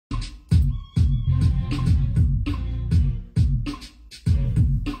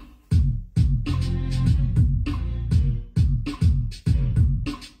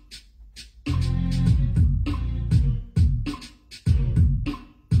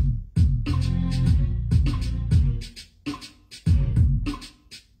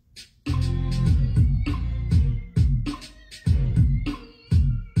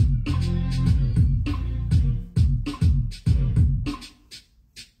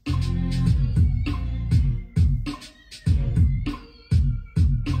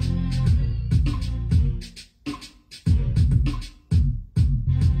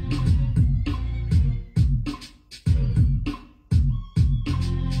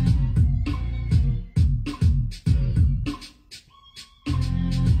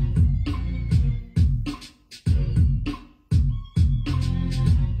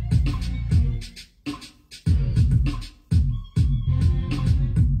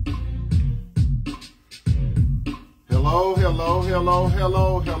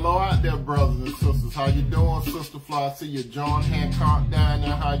Hello out there, brothers and sisters. How you doing, Sister Fly? I see you, John Hancock down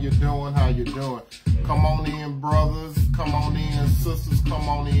there. How you doing? Come on in, brothers. Come on in, sisters. Come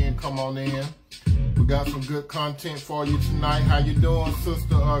on in. We got some good content for you tonight. How you doing,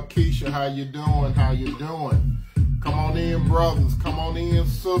 Sister Keisha? How you doing? Come on in, brothers. Come on in,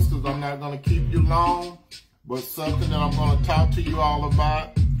 sisters. I'm not going to keep you long, but something that I'm going to talk to you all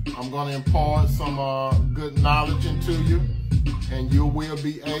about. I'm going to impart some good knowledge into you, and you will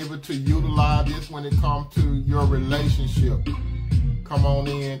be able to utilize this when it comes to your relationship. Come on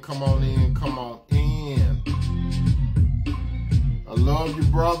in. I love you,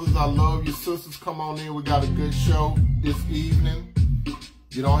 brothers. I love you, sisters. Come on in. We got a good show this evening.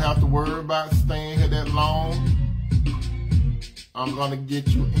 You don't have to worry about staying here that long. I'm going to get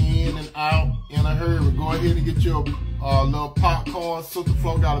you in and out in a hurry. Go ahead and get your little popcorn. Sister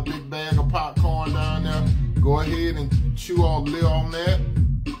Flo got a big bag of popcorn down there. Go ahead and chew a little on that.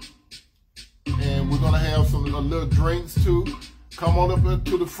 And we're going to have some little drinks too. Come on up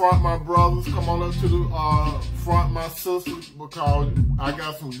to the front, my brothers. Come on up to the front, my sisters, because I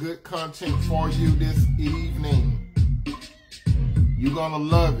got some good content for you this evening. You're going to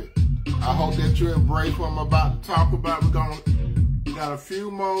love it. I hope that you embrace what I'm about to talk about. We got a few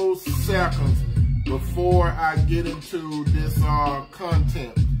more seconds before I get into this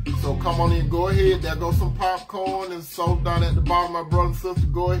content. So come on in, go ahead. There goes some popcorn and soda down at the bottom, my brother and sister.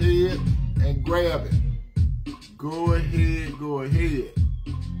 Go ahead and grab it. Go ahead.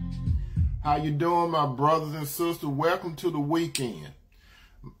 How you doing, my brothers and sisters? Welcome to the weekend.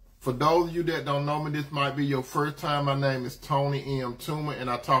 For those of you that don't know me, this might be your first time. My name is Tony M. Toomer, and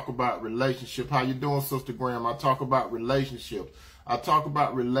I talk about relationship. How you doing, Sister Graham? I talk about relationships. I talk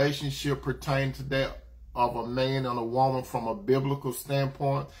about relationship pertaining to that of a man and a woman from a biblical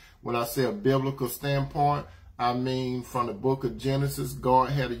standpoint. When I say a biblical standpoint, I mean from the book of Genesis. God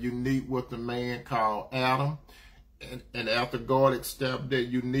had a unique with a man called Adam. And after God established that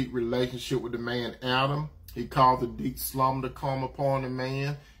unique relationship with the man Adam, he caused a deep slumber to come upon the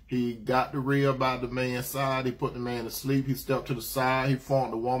man. He got the rib out of the man's side. He put the man to sleep. He stepped to the side. He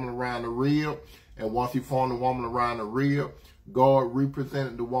formed the woman around the rib. And once he formed the woman around the rib, God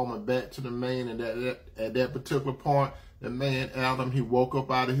represented the woman back to the man. And at that particular point, the man Adam, he woke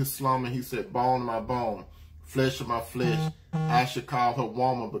up out of his slumber. And he said, bone of my bone, flesh of my flesh. I should call her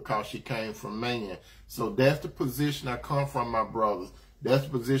woman because she came from man. So that's the position I come from, my brothers. That's the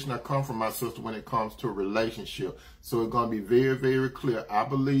position I come from, my sister, when it comes to a relationship. So it's going to be very, very clear. I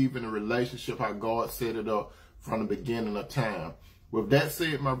believe in a relationship how God set it up from the beginning of time. With that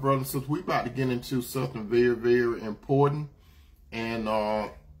said, my brothers and sisters, we're about to get into something very, very important. And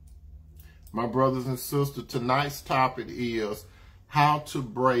my brothers and sisters, tonight's topic is how to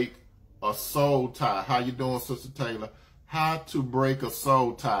break a soul tie. How you doing, Sister Taylor? How to break a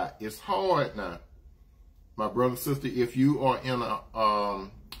soul tie. It's hard now. My brother and sister, if you are in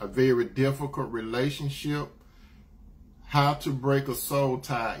a very difficult relationship, how to break a soul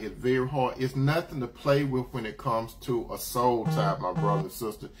tie is very hard. It's nothing to play with when it comes to a soul tie, my brother and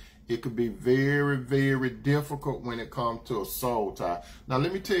sister. It could be very, very difficult when it comes to a soul tie. Now,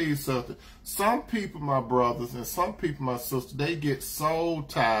 let me tell you something. Some people, my brothers, and some people, my sister, they get soul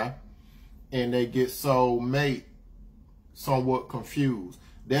tie and they get soul mate somewhat confused.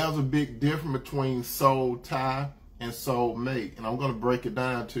 There's a big difference between soul tie and soul mate, and I'm going to break it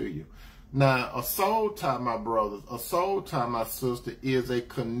down to you. Now, a soul tie, my brothers, a soul tie, my sister, is a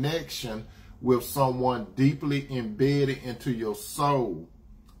connection with someone deeply embedded into your soul.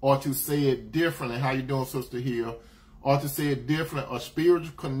 Or to say it differently, how you doing, Sister Hill? Or to say it differently, a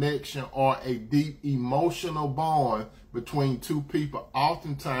spiritual connection or a deep emotional bond between two people,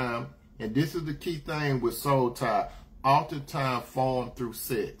 oftentimes, and this is the key thing with soul tie, oftentimes formed through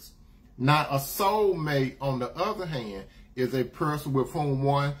sex. Now, a soulmate, on the other hand, is a person with whom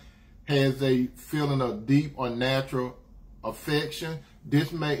one has a feeling of deep or natural affection.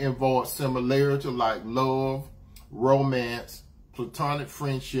 This may involve similarity like love, romance, platonic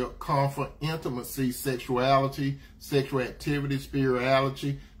friendship, comfort, intimacy, sexuality, sexual activity,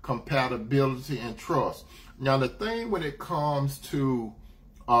 spirituality, compatibility, and trust. Now, the thing when it comes to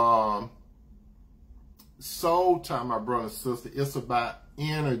soul tie, my brother and sister, it's about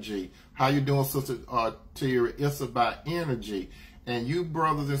energy. How you doing, Sister Terry? It's about energy. And you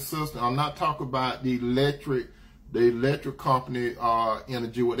brothers and sisters, I'm not talking about the electric company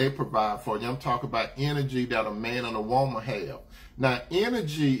energy, what they provide for you. I'm talking about energy that a man and a woman have. Now,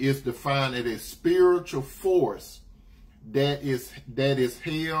 energy is defined as a spiritual force that is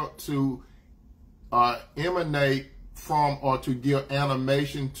held to emanate from or to give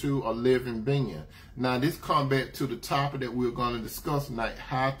animation to a living being. Now, this comes back to the topic that we're going to discuss tonight.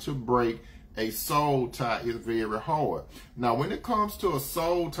 How to break a soul tie is very hard. Now, when it comes to a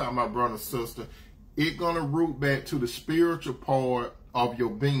soul tie, my brother and sister, it's going to root back to the spiritual part of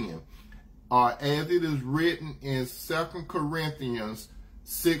your being. As it is written in 2 Corinthians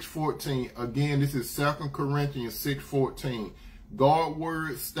 6:14. Again, this is 2 Corinthians 6:14. God's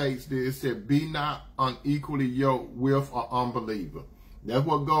word states this. It said, be not unequally yoked with an unbeliever. That's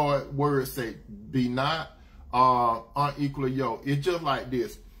what God's word says. Be not unequally yoked. It's just like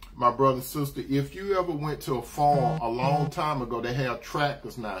this, my brother and sister. If you ever went to a farm a long time ago, they have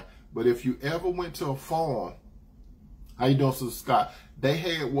tractors now. But if you ever went to a farm, how you doing, Sister Scott? They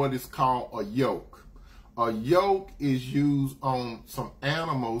had what is called a yoke. A yoke is used on some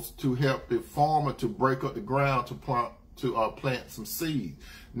animals to help the farmer to break up the ground to plant some seeds.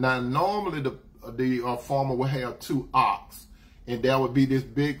 Now, normally the farmer will have 2 ox, and there would be this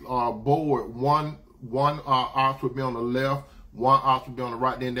big board. One ox would be on the left, one ox would be on the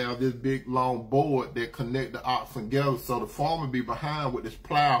right. Then there's this big long board that connect the ox together. So the farmer would be behind with this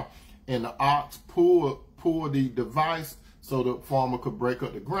plow, and the ox pull the device so the farmer could break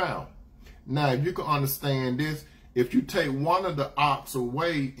up the ground. Now, if you can understand this, if you take one of the ox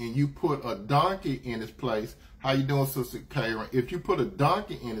away and you put a donkey in its place, how you doing, Sister Karen? If you put a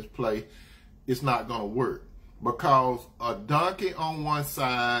donkey in its place, it's not going to work, because a donkey on one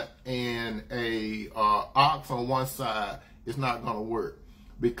side and a ox on one side is not going to work,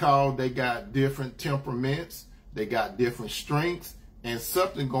 because they got different temperaments, they got different strengths, and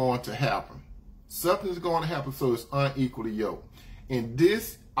something's going to happen. Something's going to happen, so it's unequally yoked. And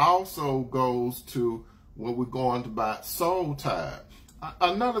this also goes to what we're going to about soul tie.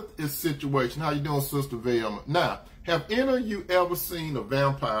 Another situation. How you doing, Sister Velma? Now, have any of you ever seen a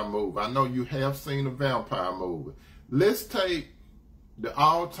vampire movie? I know you have seen a vampire movie. Let's take the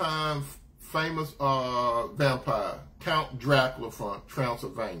all-time famous vampire, Count Dracula from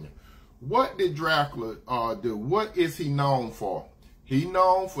Transylvania. What did Dracula do? What is he known for? He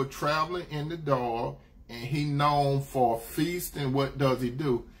known for traveling in the dark, and he known for feasting. What does he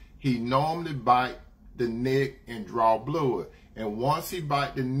do? He normally bite the neck and draw blood. And once he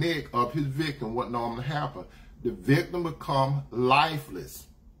bite the neck of his victim, what normally happens? The victim become lifeless.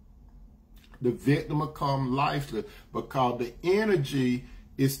 The victim become lifeless because the energy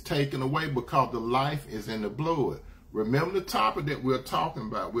is taken away, because the life is in the blood. Remember the topic that we're talking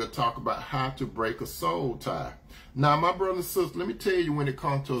about. We'll talk about how to break a soul tie. Now, my brother and sister, let me tell you, when it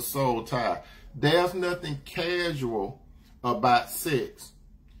comes to a soul tie, there's nothing casual about sex.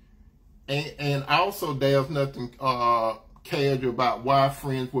 And also there's nothing casual about why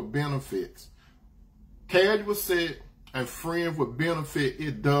friends with benefits. Casual sex and friends with benefit,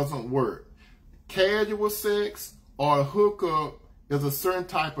 it doesn't work. Casual sex or a hookup is a certain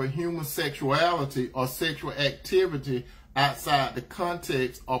type of human sexuality or sexual activity outside the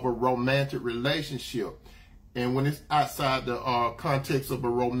context of a romantic relationship. And when it's outside the context of a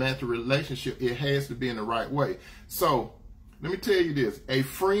romantic relationship, it has to be in the right way. So let me tell you this. A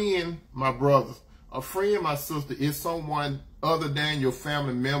friend, my brothers, a friend, my sister, is someone other than your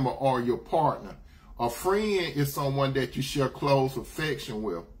family member or your partner. A friend is someone that you share close affection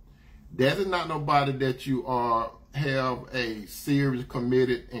with. That is not nobody that you have a serious,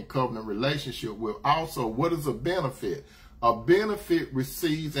 committed, and covenant relationship with. Also, what is a benefit? A benefit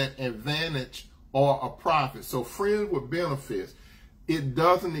receives an advantage or a profit. So friends with benefits, it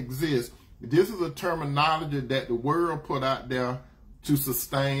doesn't exist. This is a terminology that the world put out there to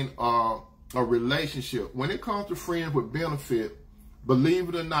sustain a relationship. When it comes to friends with benefit, believe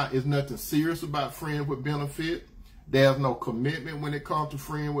it or not, there's nothing serious about friends with benefit. There's no commitment when it comes to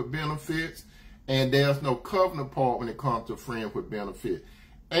friends with benefits. And there's no covenant part when it comes to friends with benefit.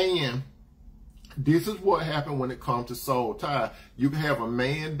 And this is what happened when it comes to soul tie. You can have a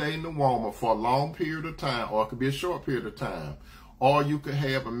man dating a woman for a long period of time, or it could be a short period of time. Or you could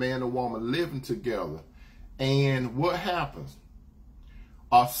have a man and woman living together. And what happens?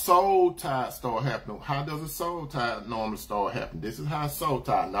 A soul tie start happening. How does a soul tie normally start happening? This is how a soul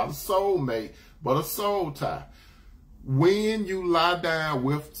tie, not a soulmate, but a soul tie. When you lie down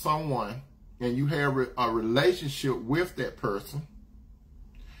with someone and you have a relationship with that person,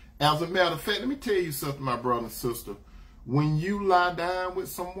 as a matter of fact, let me tell you something, my brother and sister. When you lie down with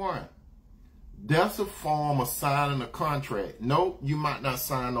someone, that's a form of signing a contract. No, you might not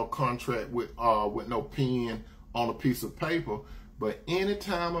sign no contract with no pen on a piece of paper, but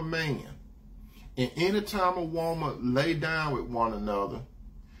anytime a man and anytime a woman lay down with one another,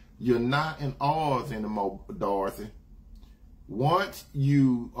 you're not in ours anymore, Dorothy. Once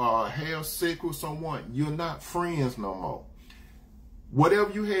you have sex with someone, you're not friends no more.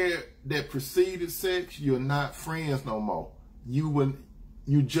 Whatever you had that preceded sex, you're not friends no more. You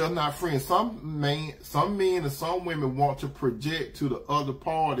just not friends. Some men and some women want to project to the other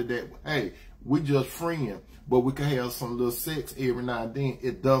party that, hey, we just friends, but we can have some little sex every now and then.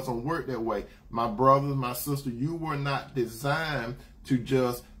 It doesn't work that way. My brothers, my sister, you were not designed to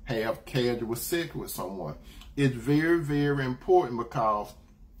just have casual sex with someone. It's very, very important because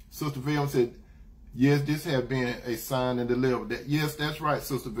Sister Velma said, yes, this has been a sign and delivered. That, yes, that's right,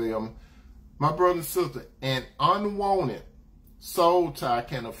 Sister Velma. My brother and sister, an unwanted soul tie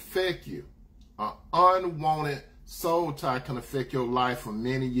can affect you. An unwanted soul tie can affect your life for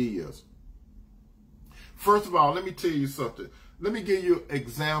many years. First of all, let me tell you something. Let me give you an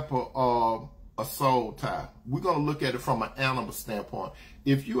example of a soul tie. We're going to look at it from an animal standpoint.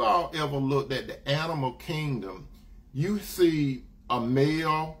 If you all ever looked at the animal kingdom, you see a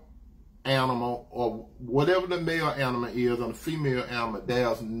male animal or whatever the male animal is and the female animal,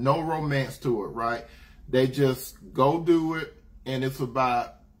 there's no romance to it, right? They just go do it, and it's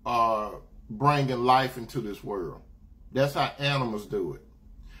about bringing life into this world. That's how animals do it.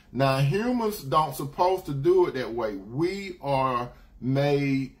 Now, humans don't supposed to do it that way. We are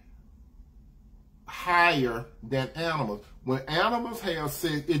made higher than animals. When animals have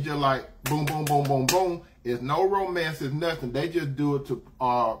sex, it's just like boom, boom, boom, boom, boom. It's no romance, it's nothing. They just do it to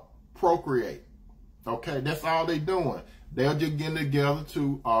procreate. Okay, that's all they doing. They're just getting together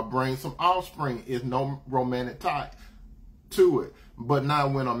to bring some offspring. It's no romantic tie to it. But now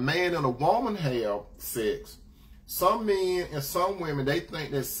when a man and a woman have sex, some men and some women, they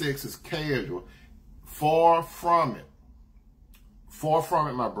think that sex is casual. Far from it. Far from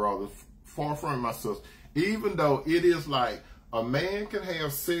it, my brothers. Far from it, my sisters. Even though it is like a man can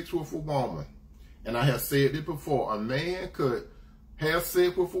have sex with a woman. And I have said it before. A man could have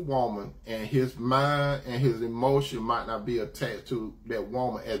sex with a woman and his mind and his emotion might not be attached to that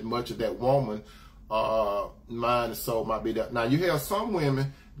woman as much as that woman mind and soul might be that. Now, you have some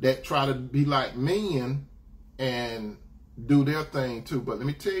women that try to be like men and do their thing too. But let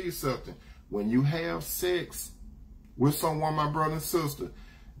me tell you something. When you have sex with someone, my brother and sister,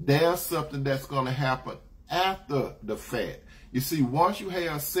 there's something that's going to happen after the fact. You see, once you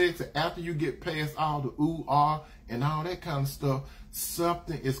have sex, after you get past all the ooh, ah, and all that kind of stuff,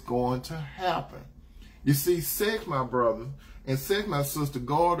 something is going to happen. You see, sex, my brother, and sex, my sister,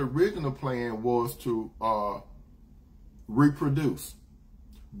 God's original plan was to reproduce,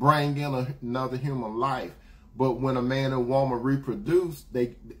 bring in another human life. But when a man and woman reproduce,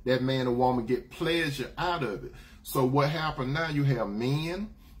 that man and woman get pleasure out of it. So what happened now, you have men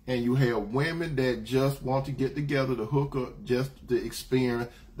and you have women that just want to get together to hook up just to experience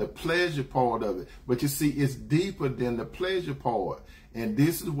the pleasure part of it. But you see, it's deeper than the pleasure part. And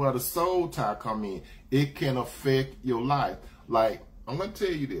this is where the soul tie come in. It can affect your life. Like, I'm going to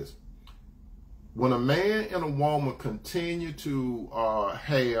tell you this. When a man and a woman continue to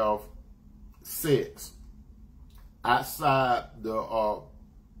have sex outside the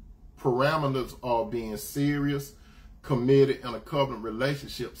parameters of being serious, committed, in a covenant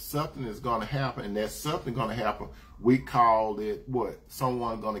relationship, something is going to happen. And that something going to happen, we call it what?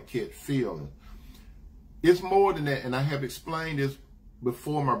 Someone going to catch feeling. It's more than that. And I have explained this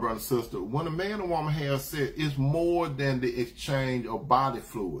before, my brother and sister. When a man and woman have sex, it's more than the exchange of body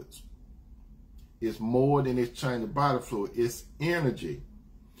fluids. It's more than exchange of body fluid. It's energy.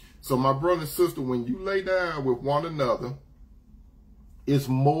 So my brother and sister, when you lay down with one another, it's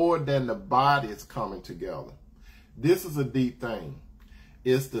more than the bodies coming together. This is a deep thing.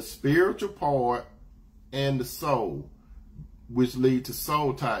 It's the spiritual part and the soul, which lead to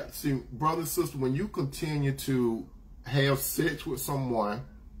soul tie. See, brother and sister, when you continue to have sex with someone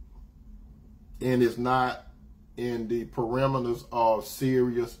and it's not in the parameters of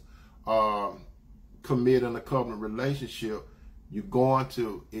serious, committed in a covenant relationship, you're going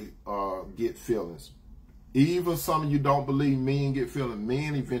to get feelings. Even some of you don't believe men get feelings.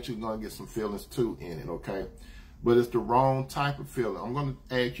 Men eventually going to get some feelings too in it, okay? But it's the wrong type of feeling. I'm going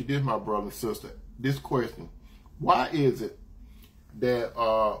to ask you this, my brother and sister, this question. Why is it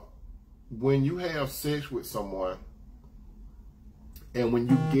that when you have sex with someone and when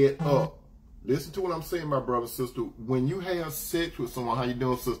you get up, listen to what I'm saying, my brother and sister, when you have sex with someone, how you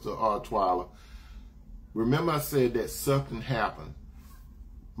doing, Sister Twyla? Remember I said that something happened.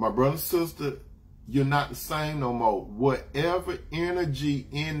 My brother and sister, you're not the same no more. Whatever energy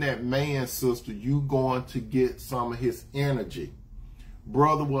in that man, sister, you going to get some of his energy.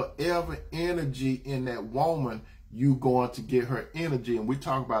 Brother, whatever energy in that woman, you going to get her energy. And we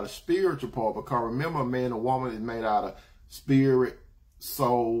talk about a spiritual part, because remember, a man and woman is made out of spirit,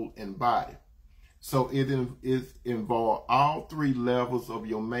 soul, and body. So it involves all three levels of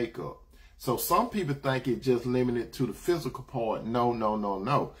your makeup. So some people think it just limited to the physical part. No, no, no,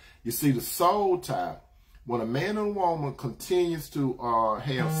 no. You see, the soul tie, when a man and a woman continues to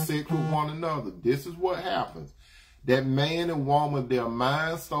have sex with one another, this is what happens. That man and woman, their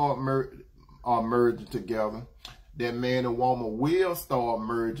minds start merging together. That man and woman will start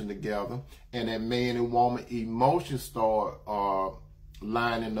merging together. And that man and woman emotions start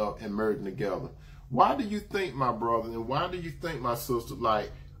lining up and merging together. Why do you think, my brother, and why do you think, my sister,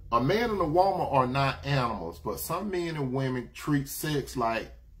 like, a man and a woman are not animals, but some men and women treat sex like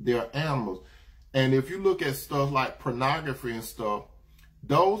they're animals. And if you look at stuff like pornography and stuff,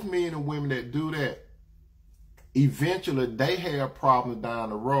 those men and women that do that, eventually they have problems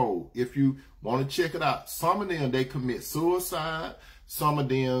down the road. If you want to check it out, some of them, they commit suicide. Some of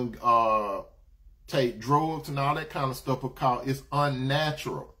them take drugs and all that kind of stuff because it's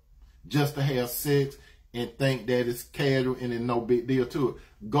unnatural just to have sex and think that it's casual and it's no big deal to it.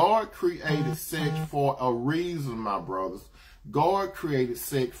 God created sex for a reason, my brothers. God created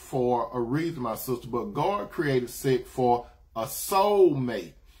sex for a reason, my sister. But God created sex for a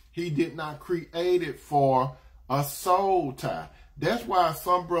soulmate. He did not create it for a soul tie. That's why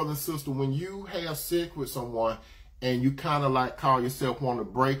some brothers and sisters, when you have sex with someone and you kind of like call yourself want to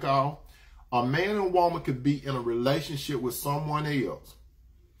break off, a man and woman could be in a relationship with someone else,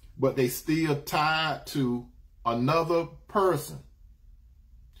 but they still tied to another person.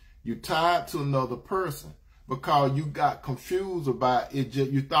 You tied to another person because you got confused about it.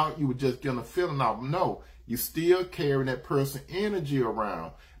 You thought you were just getting a feeling off. No, you still carrying that person's energy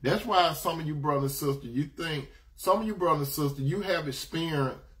around. That's why some of you brothers and sisters, some of you brothers and sisters, you have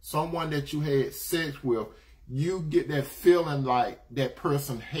experienced someone that you had sex with. You get that feeling like that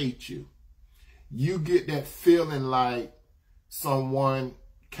person hates you. You get that feeling like someone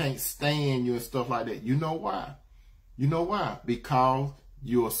can't stand you and stuff like that. You know why? You know why? Because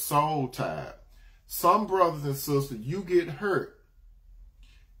you're soul tied. Some brothers and sisters, you get hurt.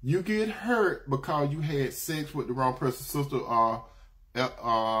 You get hurt because you had sex with the wrong person. Sister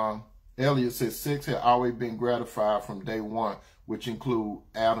Elliot said sex had always been gratified from day one, which include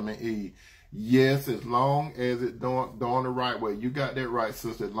Adam and Eve. Yes, as long as it's doing the right way. You got that right,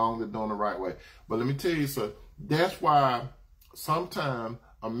 sister, as long as it's doing the right way. But let me tell you, sir, that's why sometimes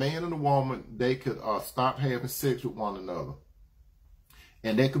a man and a woman, they could stop having sex with one another.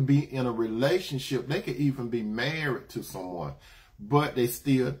 And they could be in a relationship. They could even be married to someone. But they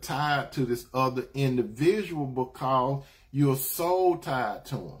still tied to this other individual because you're soul tied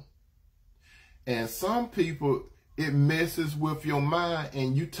to them. And some people, it messes with your mind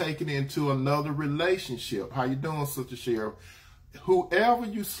and you take it into another relationship. How you doing, Sister Sheriff? Whoever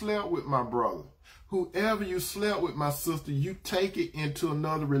you slept with, my brother, whoever you slept with, my sister, you take it into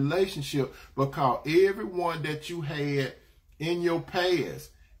another relationship because everyone that you had in your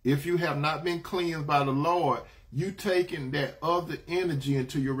past, if you have not been cleansed by the Lord, you taking that other energy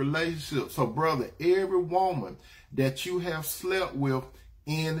into your relationship. So, brother, every woman that you have slept with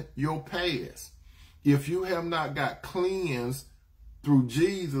in your past, if you have not got cleansed through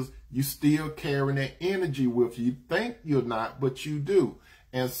Jesus, you still carrying that energy with you. You think you're not, but you do.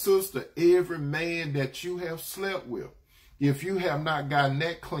 And sister, every man that you have slept with, if you have not gotten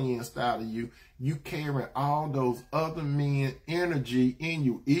that cleansed out of you, you carry all those other men energy in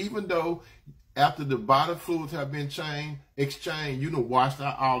you. Even though after the body fluids have been exchanged, you don't wash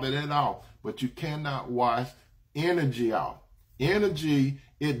out all of that off. But you cannot wash energy off. Energy,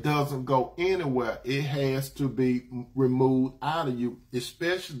 it doesn't go anywhere. It has to be removed out of you,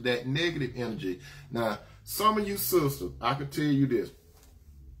 especially that negative energy. Now, some of you sisters, I can tell you this.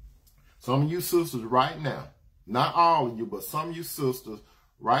 Some of you sisters right now, not all of you, but some of you sisters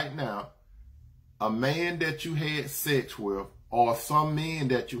right now, a man that you had sex with or some men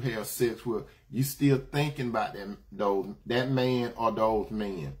that you have sex with, you still thinking about that man or those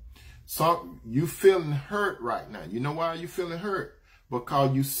men. You feeling hurt right now. You know why you feeling hurt?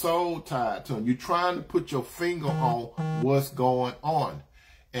 Because you soul tied to them. You're trying to put your finger on what's going on.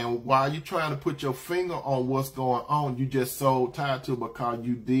 And while you're trying to put your finger on what's going on, you just soul tied to it because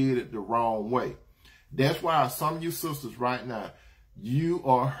you did it the wrong way. That's why some of you sisters right now, you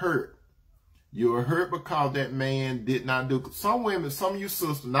are hurt. You're hurt because that man did not do. Some women, some of you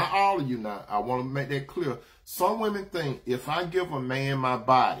sisters, not all of you now, I want to make that clear. Some women think if I give a man my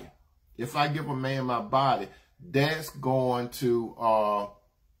body, that's going to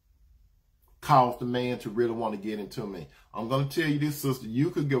cause the man to really want to get into me. I'm going to tell you this, sister,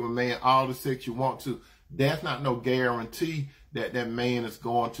 you could give a man all the sex you want to. That's not no guarantee that that man is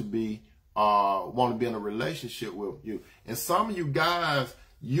going to be want to be in a relationship with you. And some of you guys,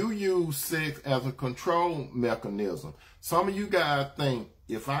 you use sex as a control mechanism. Some of you guys think,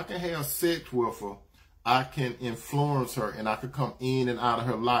 if I can have sex with her, I can influence her and I can come in and out of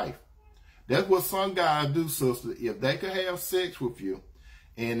her life. That's what some guys do, sister. If they could have sex with you,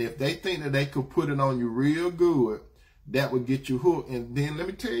 and if they think that they could put it on you real good, that would get you hooked. And then let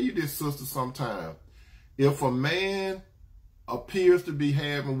me tell you this, sister, sometime. If a man appears to be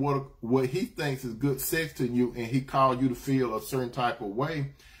having what he thinks is good sex to you, and he calls you to feel a certain type of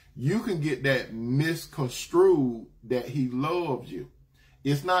way, you can get that misconstrued that he loves you.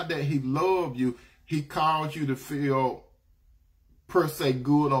 It's not that he loves you. He calls you to feel, per se,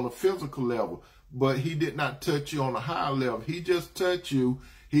 good on a physical level, but he did not touch you on a high level. He just touched you.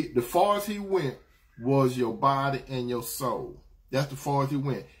 The farthest he went was your body and your soul. That's the farthest he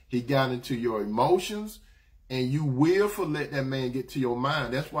went. He got into your emotions, and you willfully let that man get to your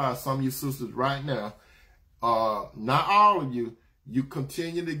mind. That's why some of you sisters right now, not all of you, you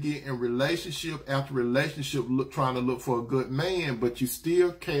continue to get in relationship after relationship trying to look for a good man, but you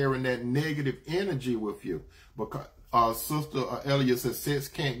still carrying that negative energy with you. Because Sister Elliot says sex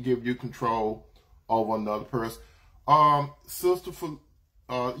can't give you control over another person. Sister,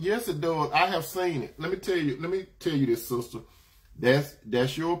 yes, it does. I have seen it. Let me tell you this, sister.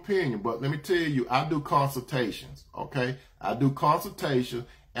 That's your opinion, but let me tell you, I do consultations, okay? I do consultations,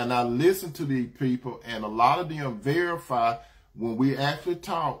 and I listen to these people, and a lot of them verify when we actually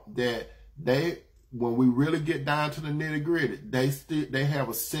talk that when we really get down to the nitty gritty, they have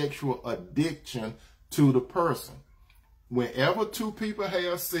a sexual addiction to the person. Whenever two people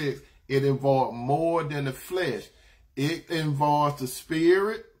have sex, it involves more than the flesh. It involves the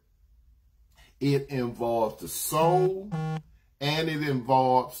spirit, it involves the soul, and it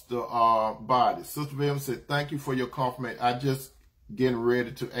involves the body. Sister Velma said, thank you for your compliment. I just getting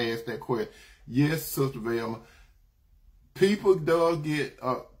ready to ask that question. Yes, Sister Velma. People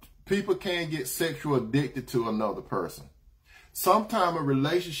can get sexual addicted to another person. Sometimes a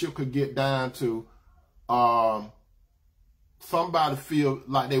relationship could get down to somebody feel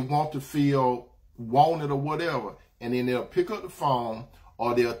like they want to feel wanted or whatever, and then they'll pick up the phone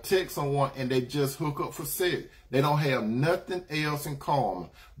or they'll text someone and they just hook up for sex. They don't have nothing else in common.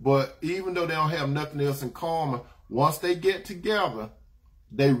 But even though they don't have nothing else in common, once they get together,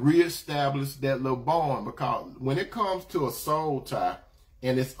 they reestablish that little bond. Because when it comes to a soul tie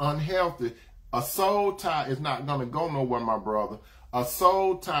and it's unhealthy, a soul tie is not going to go nowhere, my brother. A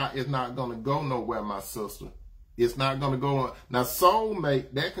soul tie is not going to go nowhere, my sister. It's not going to go. Now,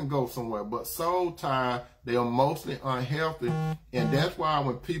 soulmate, that can go somewhere, but soul tie, they are mostly unhealthy. And that's why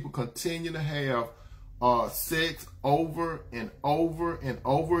when people continue to have sex over and over and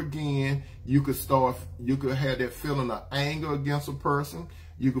over again, you could have that feeling of anger against a person.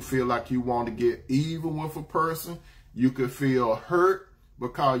 You could feel like you want to get even with a person. You could feel hurt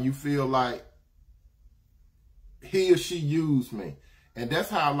because you feel like he or she used me. And that's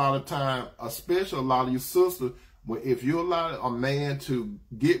how a lot of time, especially a lot of your sisters, if you allow a man to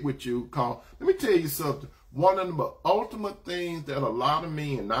get with you, let me tell you something. One of the ultimate things that a lot of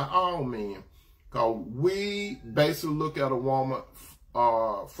men, not all men, because we basically look at a woman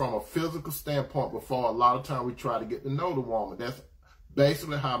from a physical standpoint before a lot of time we try to get to know the woman. That's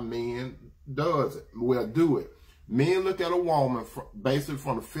basically how men do it. Men look at a woman basically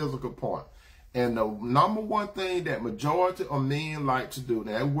from the physical point. And the number one thing that majority of men like to do,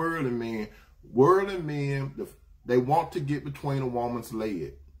 now worldly men, they want to get between a woman's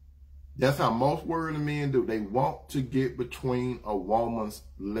leg. That's how most worldly men do. They want to get between a woman's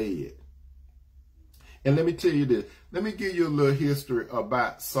leg. And let me tell you this. Let me give you a little history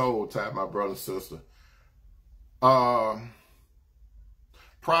about soul tie, my brother and sister. Prior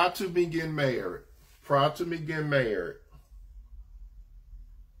to me getting married,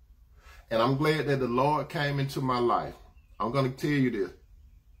 and I'm glad that the Lord came into my life. I'm going to tell you this.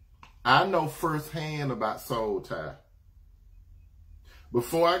 I know firsthand about soul tie.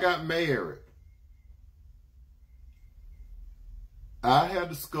 Before I got married, I have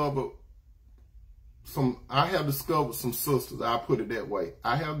discovered some sisters. I'll put it that way.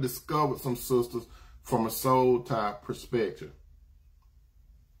 I have discovered some sisters from a soul tie perspective.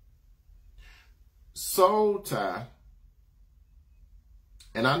 Soul tie,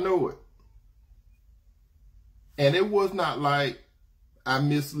 and I know it. And it was not like I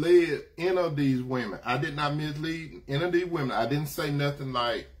misled any of these women. I did not mislead any of these women. I didn't say nothing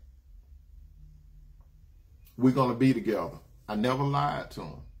like, we're going to be together. I never lied to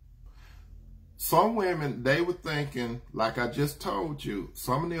them. Some women, they were thinking, like I just told you,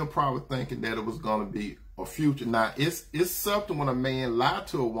 some of them probably thinking that it was going to be a future. Now, it's something when a man lied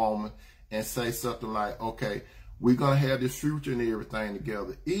to a woman and say something like, okay, we're going to have this future and everything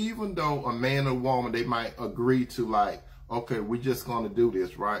together. Even though a man or woman, they might agree to like, okay, we're just going to do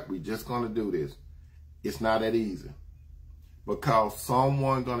this, right? We're just going to do this. It's not that easy. Because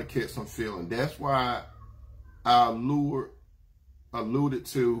someone going to catch some feeling. That's why I alluded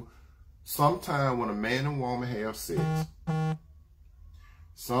to sometime when a man and woman have sex.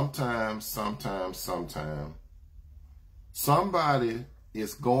 Sometimes, somebody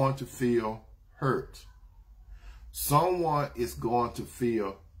is going to feel hurt. Someone is going to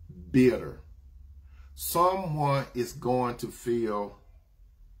feel bitter. Someone is going to feel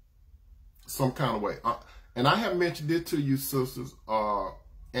some kind of way. And I have mentioned it to you, sisters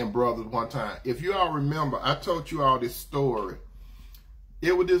and brothers, one time. If you all remember, I told you all this story.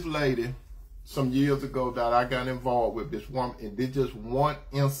 It was this lady some years ago that I got involved with, this woman, and did just one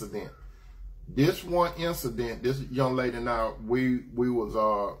incident. This one incident, this young lady and I, we was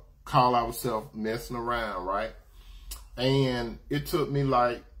call ourselves messing around, right? And it took me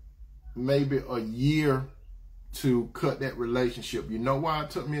like maybe a year to cut that relationship. You know why it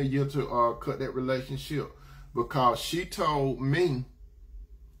took me a year to cut that relationship? Because she told me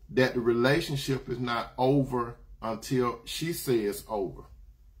that the relationship is not over until she says over.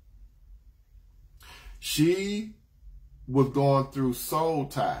 She was going through soul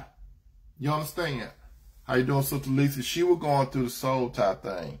tie. You understand? How you doing, Sister Lisa? She was going through the soul tie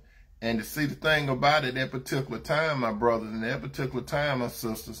thing. And to see the thing about it, that particular time, my brothers, and that particular time, my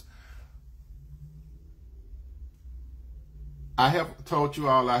sisters, I have told you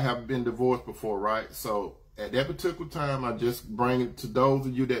all I have been divorced before, right? So at that particular time, I just bring it to those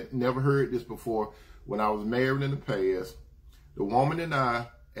of you that never heard this before. When I was married in the past, the woman and I,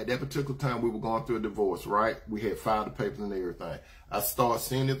 at that particular time, we were going through a divorce, right? We had filed the papers and everything. I started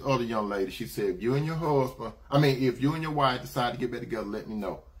seeing this other young lady. She said, if you and your husband, if you and your wife decide to get back together, let me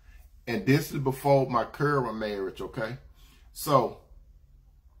know. And this is before my current marriage, okay? So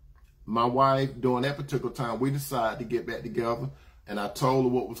my wife, during that particular time, we decided to get back together, and I told her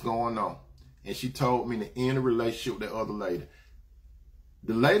what was going on. And she told me to end the relationship with that other lady.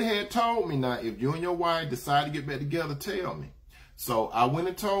 The lady had told me, now, if you and your wife decide to get back together, tell me. So I went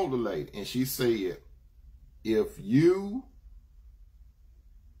and told the lady, and she said, if you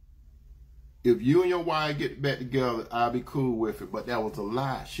and your wife get back together, I'll be cool with it. But that was a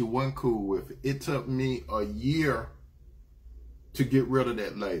lie. She wasn't cool with it. It took me a year to get rid of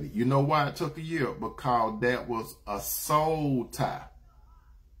that lady. You know why it took a year? Because that was a soul tie.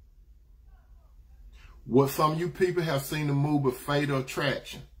 What some of you people have seen the movie Fatal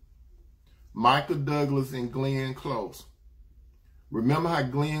Attraction. Michael Douglas and Glenn Close. Remember how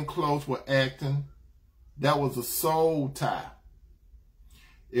Glenn Close was acting? That was a soul tie.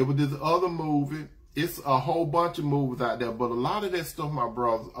 It was this other movie. It's a whole bunch of movies out there, but a lot of that stuff, my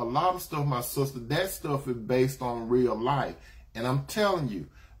brothers, a lot of stuff, my sister, that stuff is based on real life. And I'm telling you,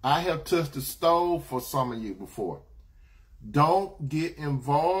 I have touched the stove for some of you before. Don't get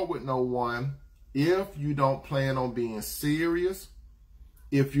involved with no one if you don't plan on being serious,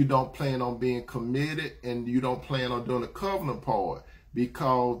 if you don't plan on being committed, and you don't plan on doing the covenant part,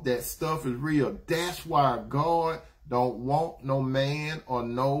 because that stuff is real. That's why God don't want no man or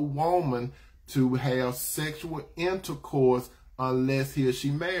no woman to have sexual intercourse unless he or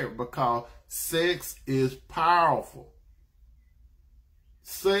she married, because sex is powerful.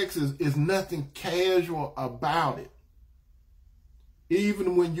 Sex is nothing casual about it.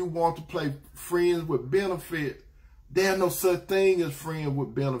 Even when you want to play friends with benefit, there's no such thing as friends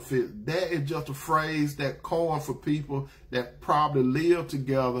with benefit. That is just a phrase that coined for people that probably live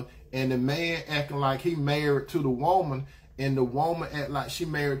together, and the man acting like he married to the woman, and the woman act like she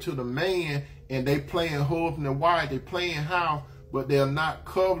married to the man, and they playing husband and wife, they playing house, but they're not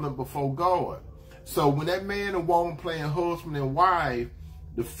covenant before God. So when that man and woman playing husband and wife,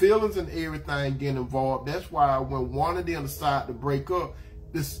 the feelings and everything get involved. That's why when one of them decide to break up,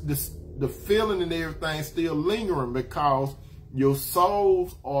 the feeling and everything still lingering, because your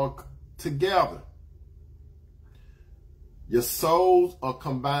souls are together. Your souls are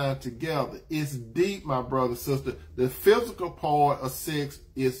combined together. It's deep, my brother and sister. The physical part of sex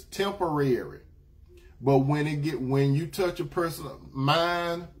is temporary. But when you touch a person's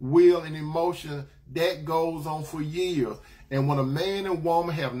mind, will, and emotion, that goes on for years. And when a man and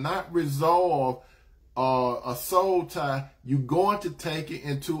woman have not resolved a soul tie, you're going to take it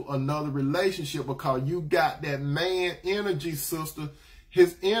into another relationship, because you got that man energy, sister.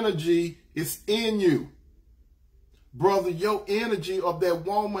 His energy is in you. Brother, your energy of that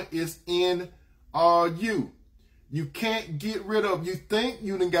woman is in you. You can't get rid of. You think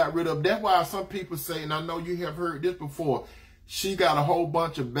you done got rid of. That's why some people say, and I know you have heard this before, she got a whole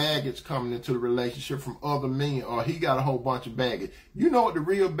bunch of baggage coming into the relationship from other men, or he got a whole bunch of baggage. You know what the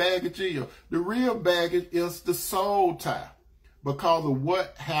real baggage is? The real baggage is the soul tie because of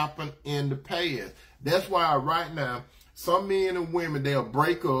what happened in the past. That's why right now, some men and women, they'll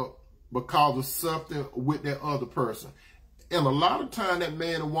break up because of something with that other person. And a lot of time, that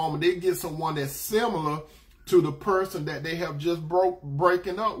man and woman, they get someone that's similar to the person that they have just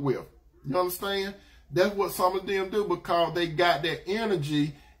breaking up with. You understand? That's what some of them do because they got that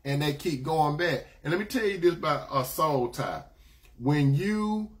energy and they keep going back. And let me tell you this about a soul tie. When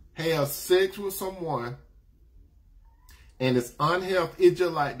you have sex with someone and it's unhealthy, it's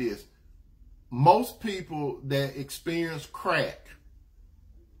just like this. Most people that experience crack,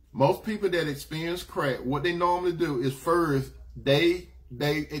 what they normally do is first, they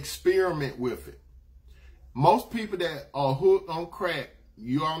experiment with it. Most people that are hooked on crack,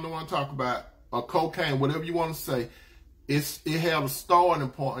 you all know what I'm talking about, or cocaine, whatever you want to say, it had a starting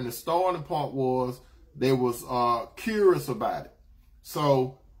point, and the starting point was they was curious about it.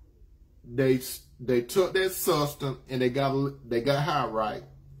 So they took that substance and they got high, right?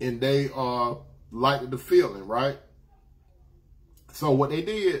 And they liked the feeling, right? So what they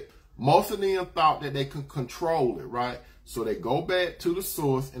did, most of them thought that they could control it, right? So they go back to the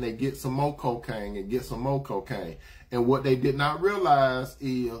source and they get some more cocaine and get some more cocaine. And what they did not realize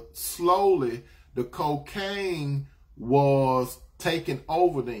is slowly the cocaine was taking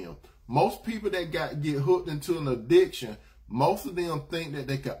over them. Most people that get hooked into an addiction, most of them think that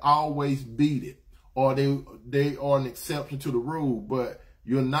they can always beat it, or they are an exception to the rule. But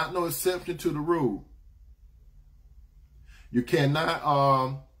you're not no exception to the rule. You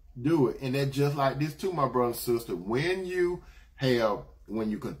cannot do it. And that's just like this too, my brother and sister. When you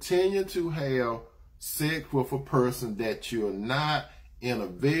continue to have sex with a person that you're not in a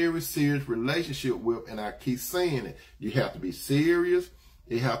very serious relationship with, and I keep saying it, you have to be serious,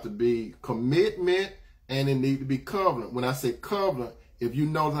 it have to be commitment, and it need to be covenant. When I say covenant, if you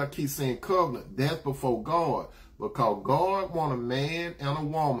notice I keep saying covenant, that's before God. Because God wants a man and a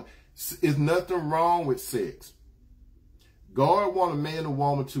woman. There's nothing wrong with sex. God wants a man and a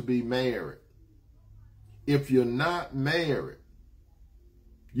woman to be married. If you're not married,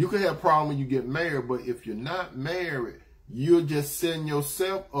 you can have a problem when you get married, but if you're not married, you're just setting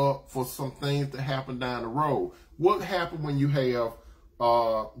yourself up for some things to happen down the road. What happens when you have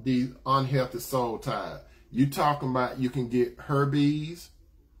these unhealthy soul ties? You talking about you can get herpes.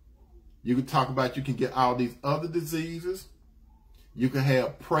 You can talk about you can get all these other diseases. You can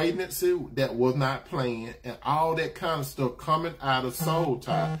have pregnancy that was not planned and all that kind of stuff coming out of soul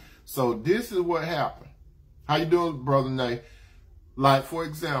tie. So this is what happened. How you doing, Brother Nate? Like, for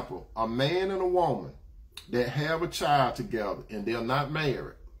example, a man and a woman that have a child together and they're not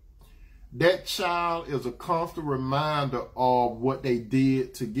married. That child is a constant reminder of what they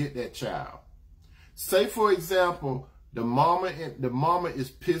did to get that child. Say, for example, the mama is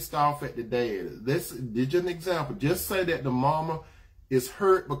pissed off at the dad. This is just an example. Just say that the mama is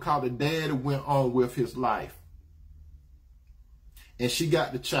hurt because the dad went on with his life. And she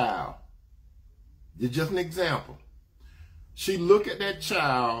got the child. It's just an example. She look at that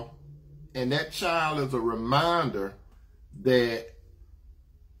child, and that child is a reminder that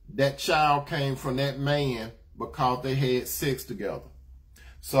that child came from that man because they had sex together.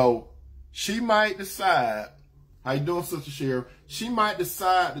 So she might decide, how you doing, Sister Sheriff? She might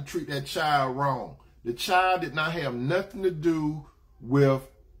decide to treat that child wrong. The child did not have nothing to do with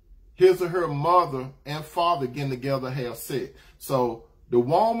his or her mother and father getting together to have sex. So the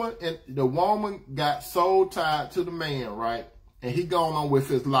woman got soul tied to the man, right? And he gone on with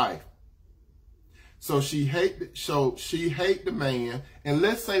his life. So she hate the man. And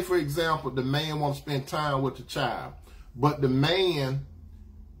let's say, for example, the man wants to spend time with the child, but the man,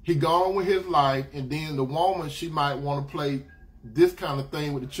 he gone with his life, and then the woman, she might want to play this kind of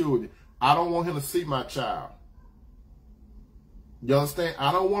thing with the children. I don't want him to see my child. You understand?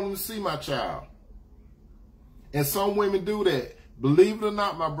 I don't want him to see my child. And some women do that. Believe it or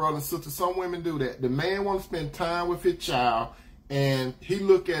not, my brother and sister, some women do that. The man wants to spend time with his child, and he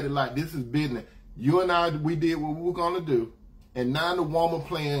look at it like this is business. You and I, we did what we were going to do. And now the woman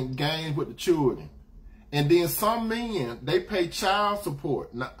playing games with the children. And then some men, they pay child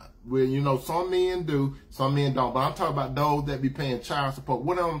support. Now, well, you know, some men do, some men don't. But I'm talking about those that be paying child support.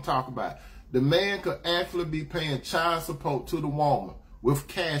 What am I talking about? The man could actually be paying child support to the woman with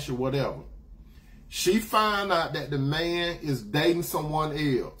cash or whatever. She find out that the man is dating someone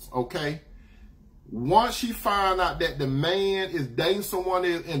else, okay? Once she find out that the man is dating someone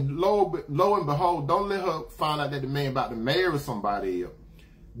else, and lo and behold, don't let her find out that the man about to marry somebody else.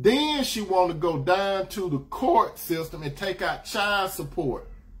 Then she want to go down to the court system and take out child support.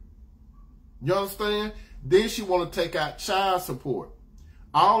 You understand? Then she want to take out child support.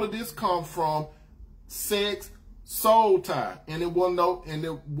 All of this comes from sex, soul tie, and it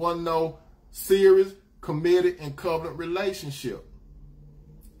wasn't no serious, committed, and covenant relationship.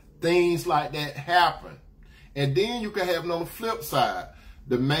 Things like that happen. And then you can have it on the flip side.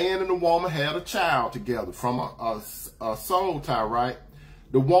 The man and the woman had a child together from a soul tie, right?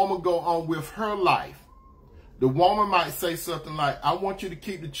 The woman go on with her life. The woman might say something like, I want you to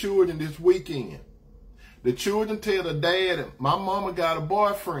keep the children this weekend. The children tell the daddy, my mama got a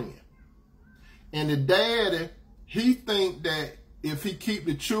boyfriend. And the daddy, he think that if he keep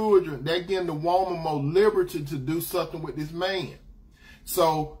the children, that giving the woman more liberty to do something with this man.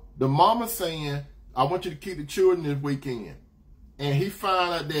 So the mama saying, I want you to keep the children this weekend. And he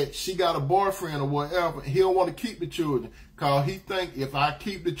find out that she got a boyfriend or whatever. He don't want to keep the children because he think if I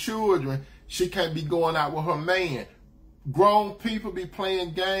keep the children, she can't be going out with her man. Grown people be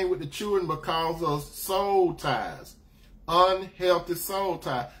playing game with the children because of soul ties, unhealthy soul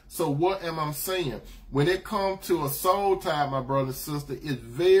tie. So what am I saying? When it comes to a soul tie, my brother and sister, it's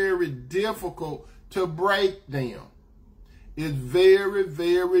very difficult to break them. It's very,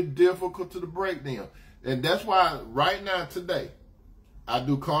 very difficult to break them. And that's why right now, today, I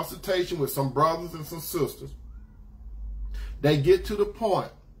do consultation with some brothers and some sisters. They get to the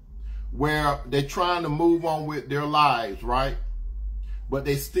point where they're trying to move on with their lives, right? But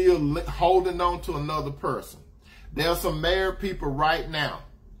they still holding on to another person. There's some married people right now.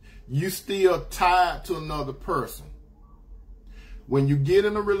 You still tied to another person. When you get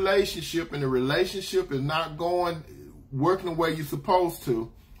in a relationship and the relationship is not working the way you're supposed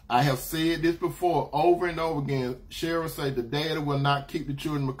to, I have said this before over and over again. Cheryl say the daddy will not keep the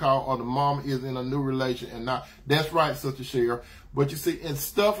children because or the mama is in a new relation and not. That's right, Sister Cheryl. But you see, and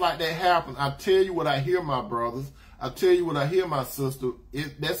stuff like that happens. I tell you what I hear, my brothers. I tell you what I hear, my sister.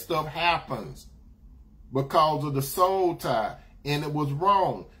 That stuff happens because of the soul tie, and it was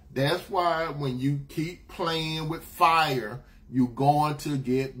wrong. That's why when you keep playing with fire, you're going to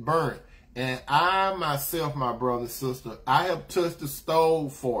get burnt. And I myself, my brother and sister, I have touched the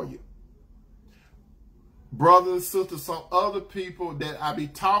stove for you. Brothers and sisters, some other people that I be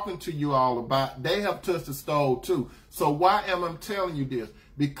talking to you all about, they have touched the stove too. So why am I telling you this?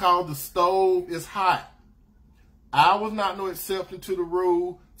 Because the stove is hot. I was not no exception to the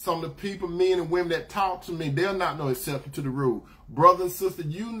rule. Some of the people, men and women that talk to me, they're not no exception to the rule. Brother and sister,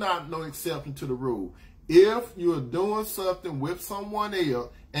 you not no exception to the rule. If you're doing something with someone else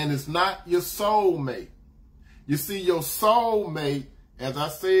and it's not your soulmate, you see, your soulmate, as I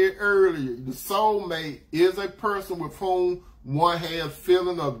said earlier, the soulmate is a person with whom one has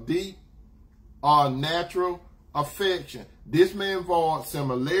feeling of deep or natural affection. This may involve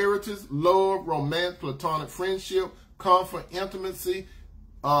similarities, love, romance, platonic friendship, comfort, intimacy,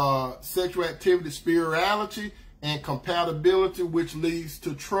 sexual activity, spirituality, and compatibility, which leads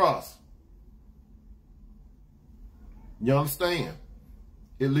to trust. You understand?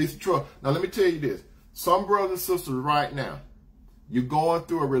 It leads to trust. Now, let me tell you this. Some brothers and sisters right now, you're going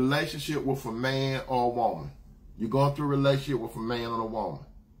through a relationship with a man or a woman. You're going through a relationship with a man or a woman.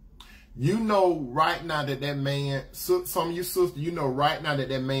 You know right now that that man, some of you sisters, you know right now that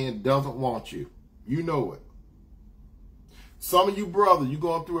that man doesn't want you. You know it. Some of you brothers, you're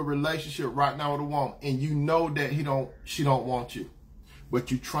going through a relationship right now with a woman, and you know that she don't want you. But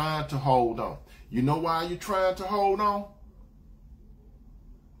you're trying to hold on. You know why you're trying to hold on?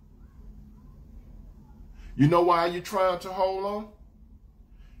 You know why you're trying to hold on?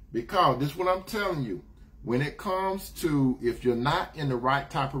 Because this is what I'm telling you. When it comes to if you're not in the right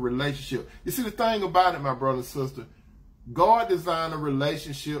type of relationship, you see the thing about it, my brother and sister, God designed a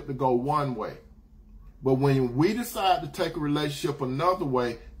relationship to go one way. But when we decide to take a relationship another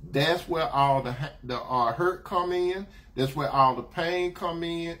way, that's where all the hurt come in. That's where all the pain come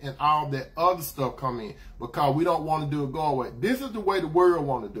in and all that other stuff come in. Because we don't want to do it God's way. This is the way the world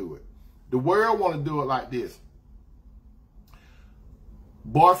want to do it. The world want to do it like this.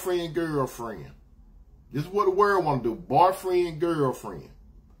 Boyfriend, girlfriend. This is what the world want to do. Boyfriend, girlfriend.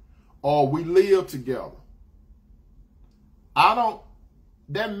 Or we live together.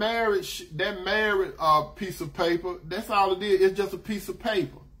 That marriage piece of paper, that's all it is. It's just a piece of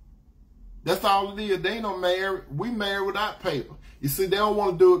paper. That's all it is. They ain't no married. We married without paper. You see, they don't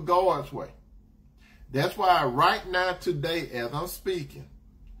want to do it God's way. That's why right now, today, as I'm speaking,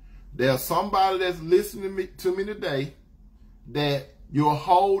 there's somebody that's listening to me today that you're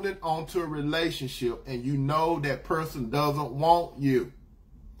holding on to a relationship and you know that person doesn't want you.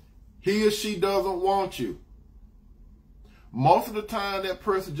 He or she doesn't want you. Most of the time, that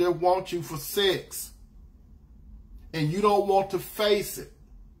person just wants you for sex, and you don't want to face it.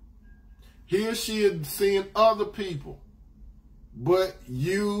 He or she is seeing other people, but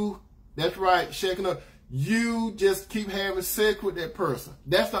you, that's right, shaking up, you just keep having sex with that person.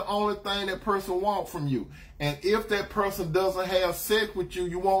 That's the only thing that person wants from you. And if that person doesn't have sex with you,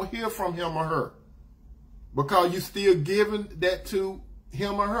 you won't hear from him or her, because you're still giving that to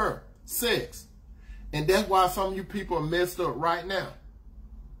him or her, sex. And that's why some of you people are messed up right now.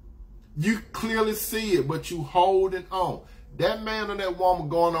 You clearly see it, but you holding on. That man or that woman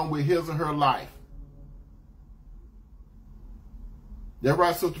going on with his or her life. That's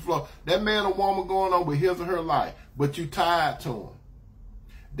right, Sister Flo. That man or woman going on with his or her life, but you tied to him.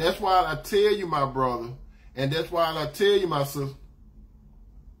 That's why I tell you, my brother, and that's why I tell you, my sister.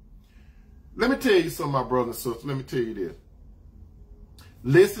 Let me tell you something, my brother and sister. Let me tell you this.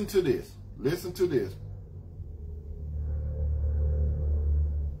 Listen to this. Listen to this.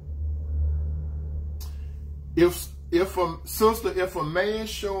 If a man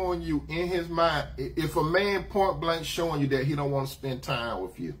showing you in his mind, if a man point blank showing you that he don't want to spend time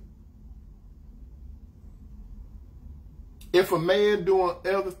with you, if a man doing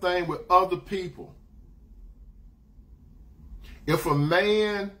everything with other people, if a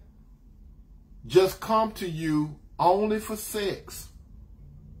man just come to you only for sex,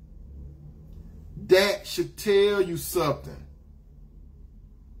 that should tell you something.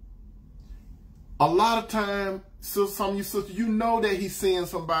 A lot of times, some of you sisters, you know that he's seeing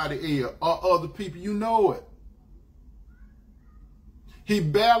somebody else or other people. You know it. He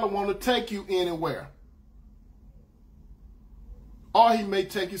barely want to take you anywhere. Or he may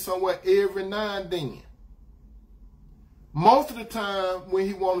take you somewhere every now and then. Most of the time when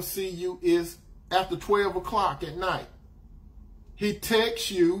he want to see you is after 12 o'clock at night. He texts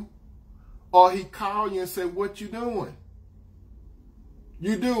you or he call you and say, what you doing?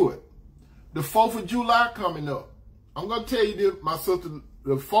 You do it. The 4th of July coming up. I'm going to tell you this, my sister,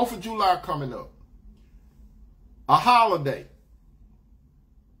 the 4th of July coming up. A holiday.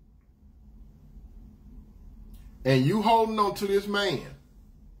 And you holding on to this man.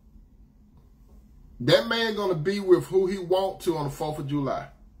 That man going to be with who he want to on the 4th of July.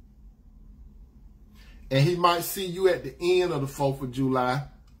 And he might see you at the end of the 4th of July,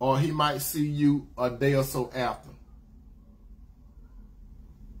 or he might see you a day or so after.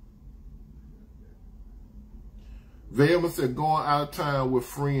 Velma said, going out of town with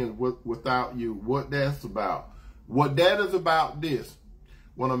friends without you. What that's about. What that is about this.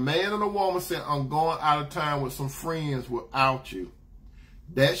 When a man and a woman say, I'm going out of town with some friends without you,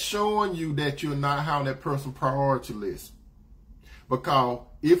 that's showing you that you're not on that person's priority list. Because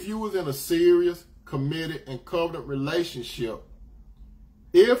if you was in a serious, committed, and covenant relationship,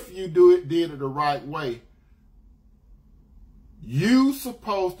 if you did it the right way, you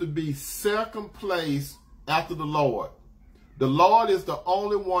supposed to be second place after the Lord. The Lord is the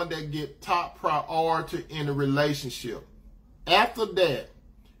only one that get top priority in a relationship. After that,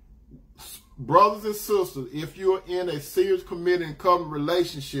 brothers and sisters, if you're in a serious, committed, and covenant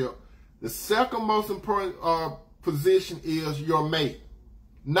relationship, the second most important position is your mate,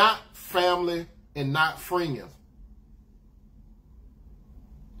 not family and not friends.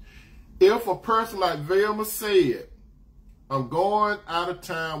 If a person like Velma said, I'm going out of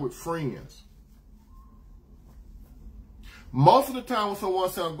town with friends. Most of the time when someone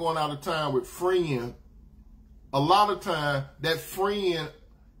says I'm going out of town with friends, a lot of time that friend,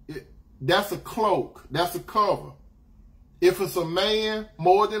 that's a cloak, that's a cover. If it's a man,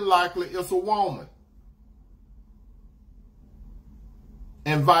 more than likely it's a woman.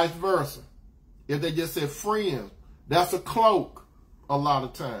 And vice versa. If they just said friends, that's a cloak a lot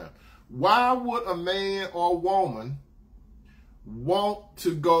of time. Why would a man or a woman want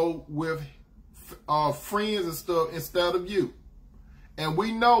to go with friends and stuff instead of you? And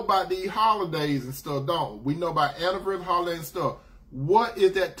we know about these holidays and stuff, don't we? We know about anniversary, holidays and stuff. What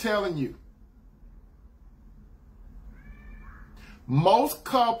is that telling you? Most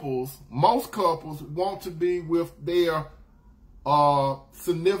couples want to be with their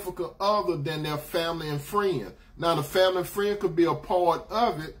significant other than their family and friends. Now, the family and friend could be a part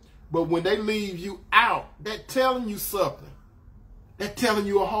of it, but when they leave you out, they're telling you something. They're telling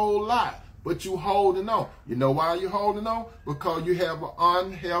you a whole lot, but you holding on. You know why you're holding on? Because you have an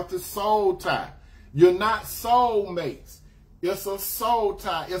unhealthy soul tie. You're not soulmates. It's a soul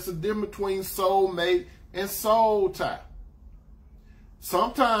tie. It's a difference between soulmate and soul tie.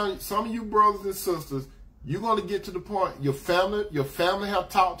 Sometimes, some of you brothers and sisters, you're going to get to the point, your family have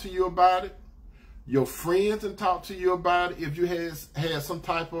talked to you about it. Your friends have talked to you about it. If you had some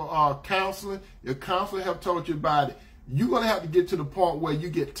type of counseling, your counselor have told you about it. You're going to have to get to the point where you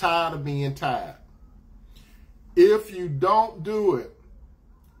get tired of being tired. If you don't do it,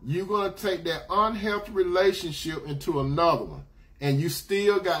 you're going to take that unhealthy relationship into another one. And you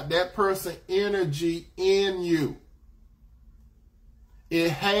still got that person's energy in you. It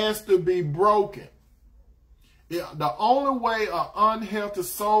has to be broken. The only way an unhealthy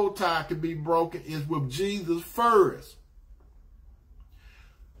soul tie can be broken is with Jesus first.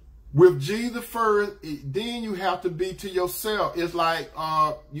 With Jesus first, then you have to be to yourself. It's like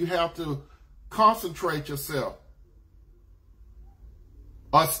you have to concentrate yourself.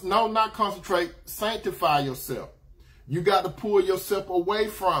 No, not concentrate, sanctify yourself. You got to pull yourself away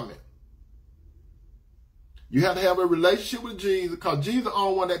from it. You have to have a relationship with Jesus, because Jesus is the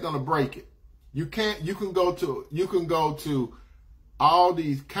only one that's going to break it. You can go to all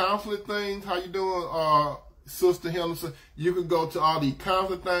these counseling things. How you doing, Sister Henderson? You can go to all these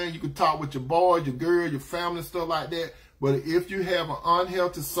counseling things. You can talk with your boys, your girl, your family, stuff like that. But if you have an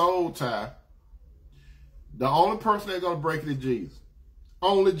unhealthy soul tie, the only person that's going to break it is Jesus.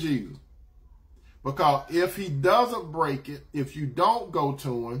 Only Jesus. Because if he doesn't break it, if you don't go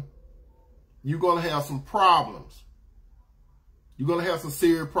to him, you're going to have some problems. You're going to have some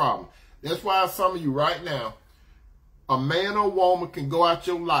serious problems. That's why some of you right now, a man or woman can go out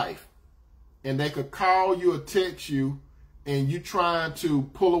your life and they could call you or text you and you trying to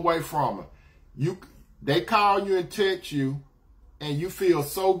pull away from her. They call you and text you and you feel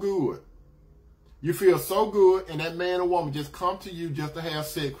so good. You feel so good, and that man or woman just come to you just to have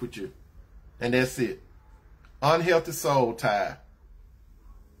sex with you. And that's it. Unhealthy soul tie.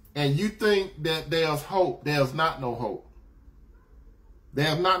 And you think that there's hope. There's not no hope.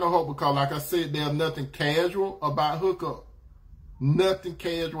 There's not no hope because, like I said, there's nothing casual about hookup. Nothing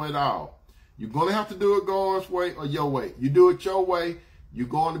casual at all. You're going to have to do it God's way or your way. You do it your way, you're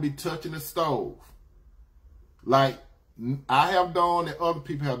going to be touching the stove. Like I have done and other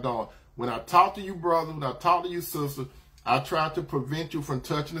people have done. When I talk to you, brother, when I talk to you, sister, I try to prevent you from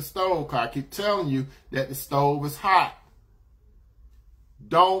touching the stove because I keep telling you that the stove is hot.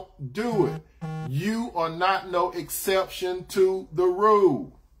 Don't do it. You are not no exception to the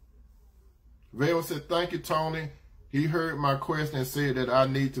rule. Vale said, thank you, Tony. He heard my question and said that I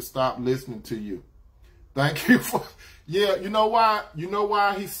need to stop listening to you. Thank you for... Yeah, you know why? You know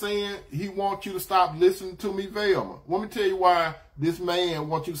why he's saying he wants you to stop listening to me, Velma? Let me tell you why this man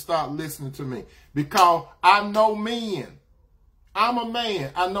wants you to stop listening to me. Because I know men. I'm a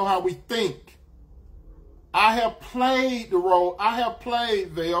man. I know how we think. I have played the role. I have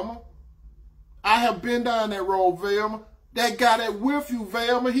played, Velma. I have been down that road, Velma. That guy that with you,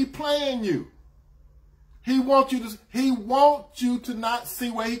 Velma, he playing you. He wants you to not see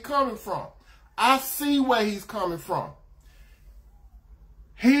where he's coming from. I see where he's coming from.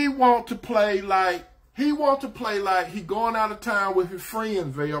 He want to play like he going out of town with his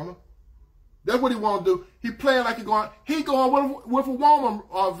friend, Velma. That's what he want to do. He playing like he going with a woman,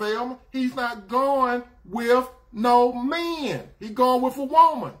 Velma. He's not going with no man. He going with a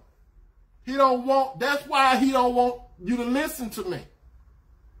woman. That's why he don't want you to listen to me.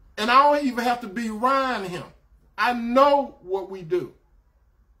 And I don't even have to be around him. I know what we do.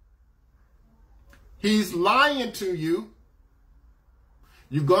 He's lying to you.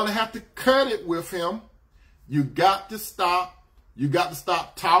 You're going to have to cut it with him. You got to stop. You got to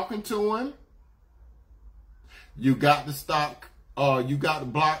stop talking to him. You got to stop. You got to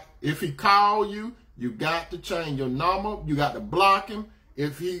block. If he call you, you got to change your number. You got to block him.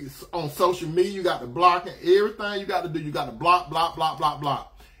 If he's on social media, you got to block him. Everything you got to do, you got to block, block, block, block,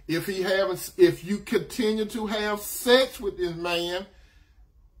 block. If you continue to have sex with this man,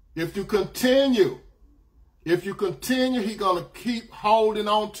 if you continue, he's going to keep holding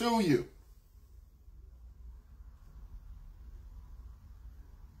on to you.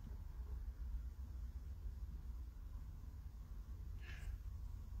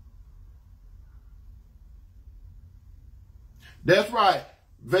 That's right.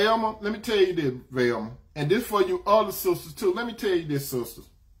 Velma, let me tell you this, Velma. And this for you other sisters too. Let me tell you this, sisters.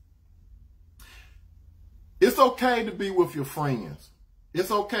 It's okay to be with your friends. It's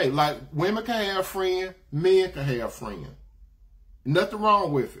okay. Like women can have friends, men can have friends. Nothing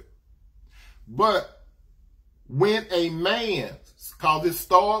wrong with it. But when a man, because it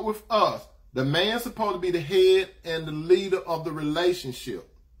started with us, the man's supposed to be the head and the leader of the relationship.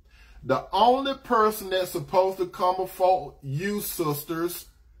 The only person that's supposed to come before you, sisters,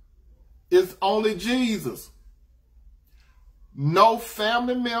 is only Jesus. No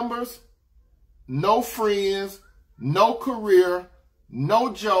family members, no friends, no career,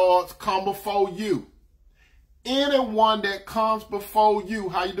 no jobs come before you. anyone that comes before you,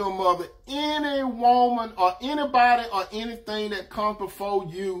 how you doing, mother? Any woman or anybody or anything that comes before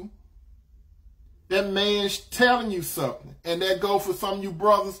you, that man's telling you something. And that goes for some of you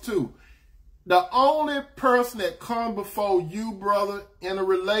brothers too. The only person that comes before you, brother, in a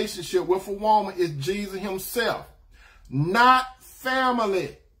relationship with a woman is Jesus himself. Not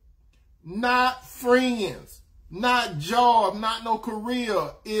family, not friends, not job, not no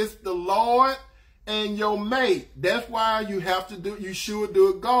career. It's the Lord and your mate. That's why you have to do, you should do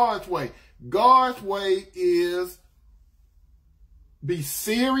it God's way. God's way is be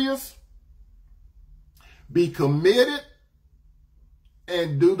serious, be committed,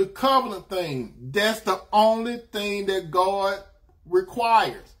 and do the covenant thing. That's the only thing that God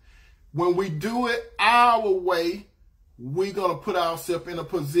requires. When we do it our way, we're going to put ourselves in a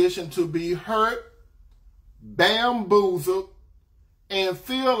position to be hurt, bamboozled, and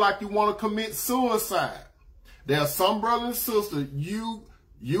feel like you want to commit suicide. There are some brothers and sisters, you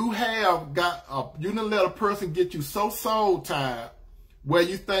didn't let a person get you so soul tied where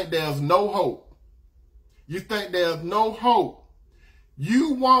you think there's no hope. You think there's no hope.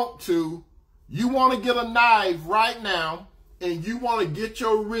 You want to get a knife right now, and you want to get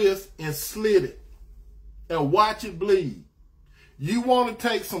your wrist and slit it and watch it bleed. You want to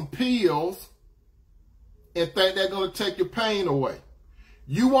take some pills and think they're going to take your pain away.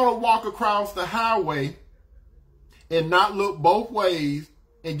 You want to walk across the highway and not look both ways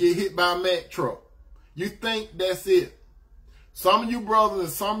and get hit by a Mack truck. You think that's it. Some of you brothers and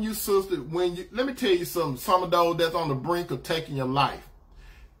some of you sisters, let me tell you something, some of those that's on the brink of taking your life.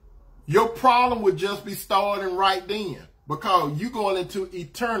 Your problem would just be starting right then because you're going into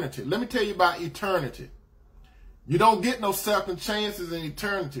eternity. Let me tell you about eternity. You don't get no second chances in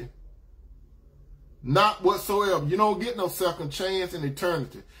eternity. Not whatsoever. You don't get no second chance in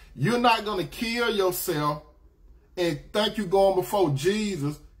eternity. You're not going to kill yourself and think you're going before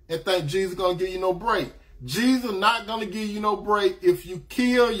Jesus and think Jesus is going to give you no break. Jesus not going to give you no break if you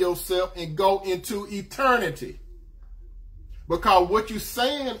kill yourself and go into eternity. Because what you're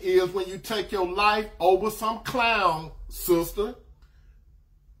saying is when you take your life over some clown, sister,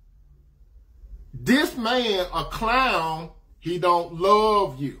 this man, a clown, he don't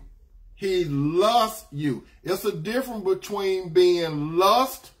love you. He lusts you. It's a difference between being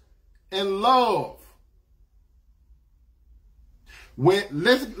lust and love.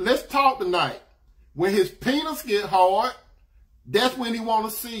 Let's talk tonight. When his penis get hard, that's when he want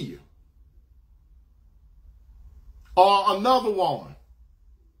to see you. Or another woman.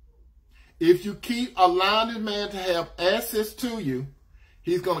 If you keep allowing this man to have access to you,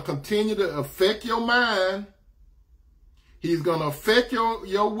 he's going to continue to affect your mind. He's going to affect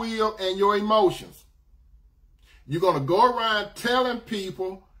your will and your emotions. You're going to go around telling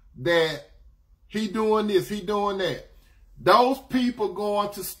people that he doing this, he doing that. Those people going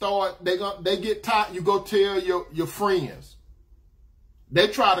to start, they get tired. You go tell your friends. They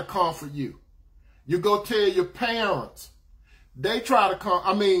try to comfort you. You go tell your parents. They try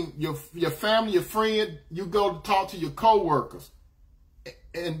to your family, your friend, you go to talk to your coworkers.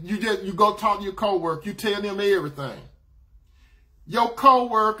 And you go talk to your coworker, you tell them everything. Your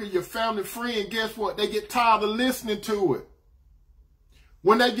coworker, your family friend, guess what? They get tired of listening to it.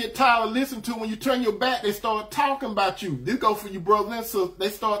 When they get tired of listening to it, when you turn your back, they start talking about you. This goes for you brothers and sisters. They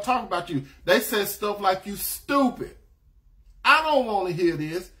start talking about you. They say stuff like you stupid. I don't want to hear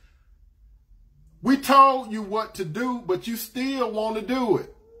this. We told you what to do, but you still want to do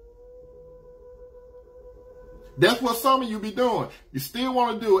it. That's what some of you be doing. You still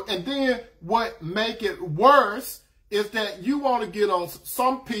want to do it. And then what make it worse is that you want to get on,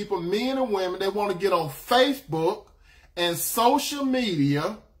 some people, men and women, they want to get on Facebook and social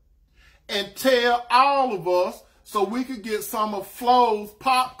media and tell all of us so we could get some of Flo's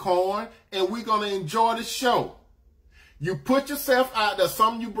popcorn and we're going to enjoy the show. You put yourself out there,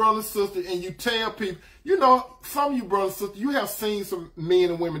 some of you brothers and sisters, and you tell people, you know, some of you brothers and sisters, you have seen some men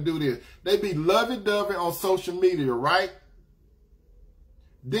and women do this. They be lovey-dovey on social media, right?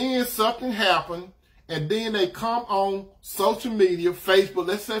 Then something happened, and then they come on social media, Facebook,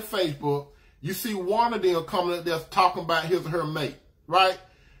 let's say Facebook, you see one of them coming up there talking about his or her mate, right?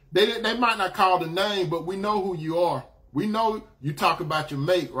 They might not call the name, but we know who you are. We know you talk about your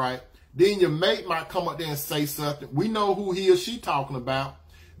mate, right? Then your mate might come up there and say something. We know who he or she talking about.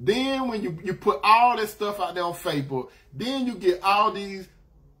 Then when you put all this stuff out there on Facebook, then you get all these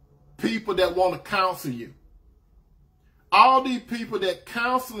people that want to counsel you. All these people that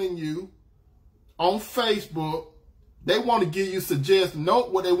counseling you on Facebook, they want to give you suggestions.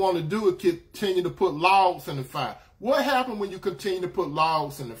 Note what they want to do is continue to put logs in the fire. What happened when you continue to put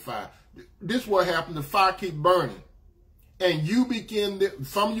logs in the fire? this is what happened. The fire keep burning. And you begin to,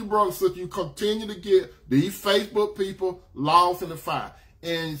 some of you brothers, sisters, you continue to get these Facebook people lost in the fire.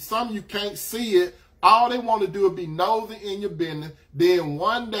 And some of you can't see it. All they want to do is be nosy in your business. Then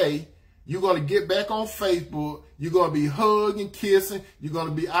one day, you're going to get back on Facebook. You're going to be hugging, kissing. You're going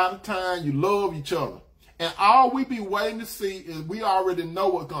to be out of time. You love each other. And all we be waiting to see is we already know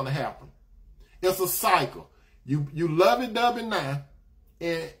what's going to happen. It's a cycle. You lovey-dovey now.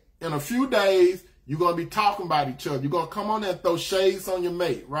 And in a few days, you're going to be talking about each other. You're going to come on there and throw shades on your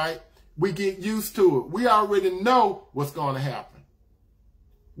mate, right? We get used to it. We already know what's going to happen.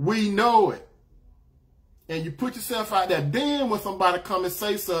 We know it. And you put yourself out there. Then when somebody come and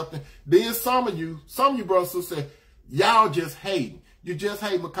say something, then some of you brothers will say, y'all just hating. You just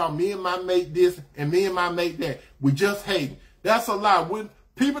hating because me and my mate this and me and my mate that. We just hating. That's a lie. When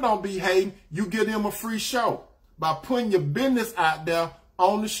people don't be hating, you give them a free show by putting your business out there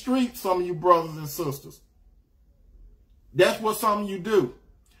on the street, some of you brothers and sisters. That's what some of you do.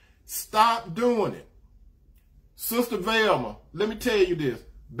 Stop doing it. Sister Velma, let me tell you this.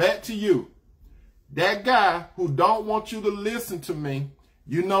 Back to you. That guy who don't want you to listen to me,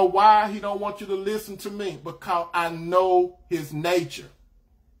 you know why he don't want you to listen to me? Because I know his nature.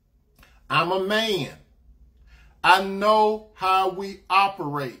 I'm a man. I know how we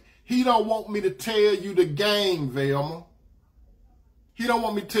operate. He don't want me to tell you the game, Velma. He don't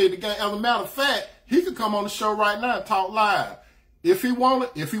want me to tell you the game. As a matter of fact, he could come on the show right now and talk live. If he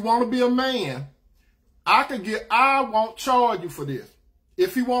want to be a man, I won't charge you for this.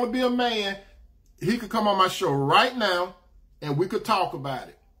 If he want to be a man, he could come on my show right now and we could talk about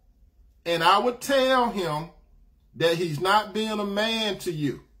it. And I would tell him that he's not being a man to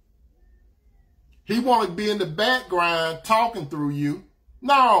you. He want to be in the background talking through you.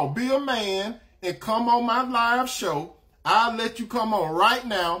 No, be a man and come on my live show. I'll let you come on right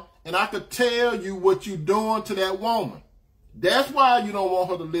now and I could tell you what you're doing to that woman. That's why you don't want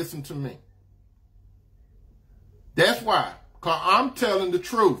her to listen to me. That's why. Because I'm telling the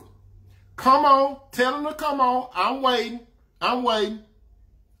truth. Come on. Tell him to come on. I'm waiting. I'm waiting.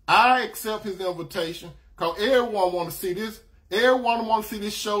 I accept his invitation because everyone want to see this. Everyone want to see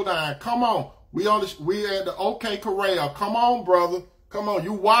this showdown. Come on. We at the OK Corral. Come on, brother. Come on.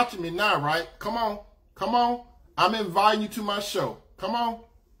 You watching me now, right? Come on. Come on. I'm inviting you to my show. Come on.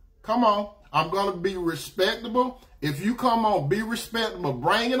 Come on. I'm going to be respectable. If you come on, be respectable.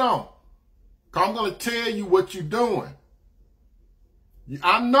 Bring it on. Because I'm going to tell you what you're doing.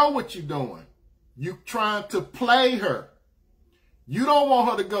 I know what you're doing. You're trying to play her. You don't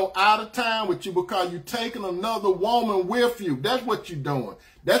want her to go out of town with you because you're taking another woman with you. That's what you're doing.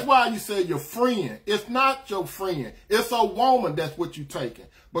 That's why you say your friend. It's not your friend. It's a woman. That's what you're taking.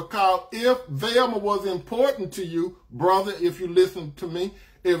 Because if Velma was important to you, brother, if you listen to me,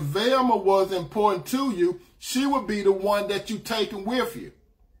 if Velma was important to you, she would be the one that you taking with you.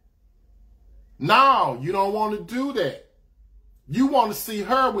 No, you don't want to do that. You want to see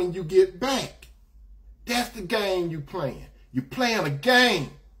her when you get back. That's the game you playing. You're playing a game.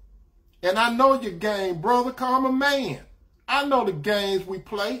 And I know your game, brother, because I'm a man. I know the games we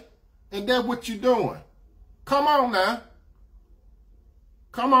play, and that's what you're doing. Come on now.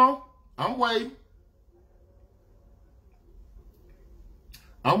 Come on. I'm waiting.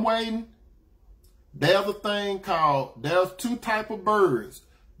 I'm waiting. There's a thing called, there's two types of birds.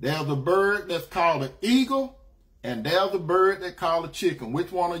 There's a bird that's called an eagle, and there's a bird that's called a chicken.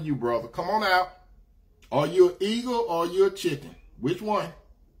 Which one are you, brother? Come on out. Are you an eagle or are you a chicken? Which one?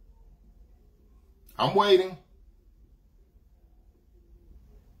 I'm waiting.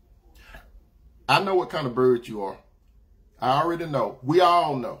 I know what kind of bird you are. I already know. We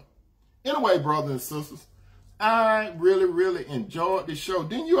all know. Anyway, brothers and sisters, I really, really enjoyed this show.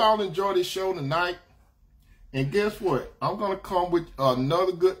 Didn't you all enjoy this show tonight? And guess what? I'm going to come with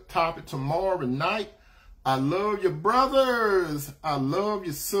another good topic tomorrow night. I love your brothers. I love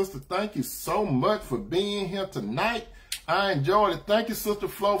your sister. Thank you so much for being here tonight. I enjoyed it. Thank you, Sister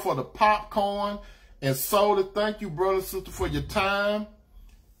Flo, for the popcorn. And Soda, thank you, brother and sister, for your time.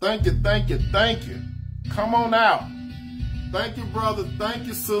 Thank you, thank you, thank you. Come on out. Thank you, brother. Thank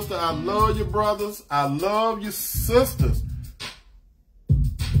you, sister. I love you, brothers. I love you, sisters.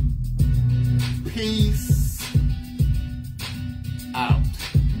 Peace.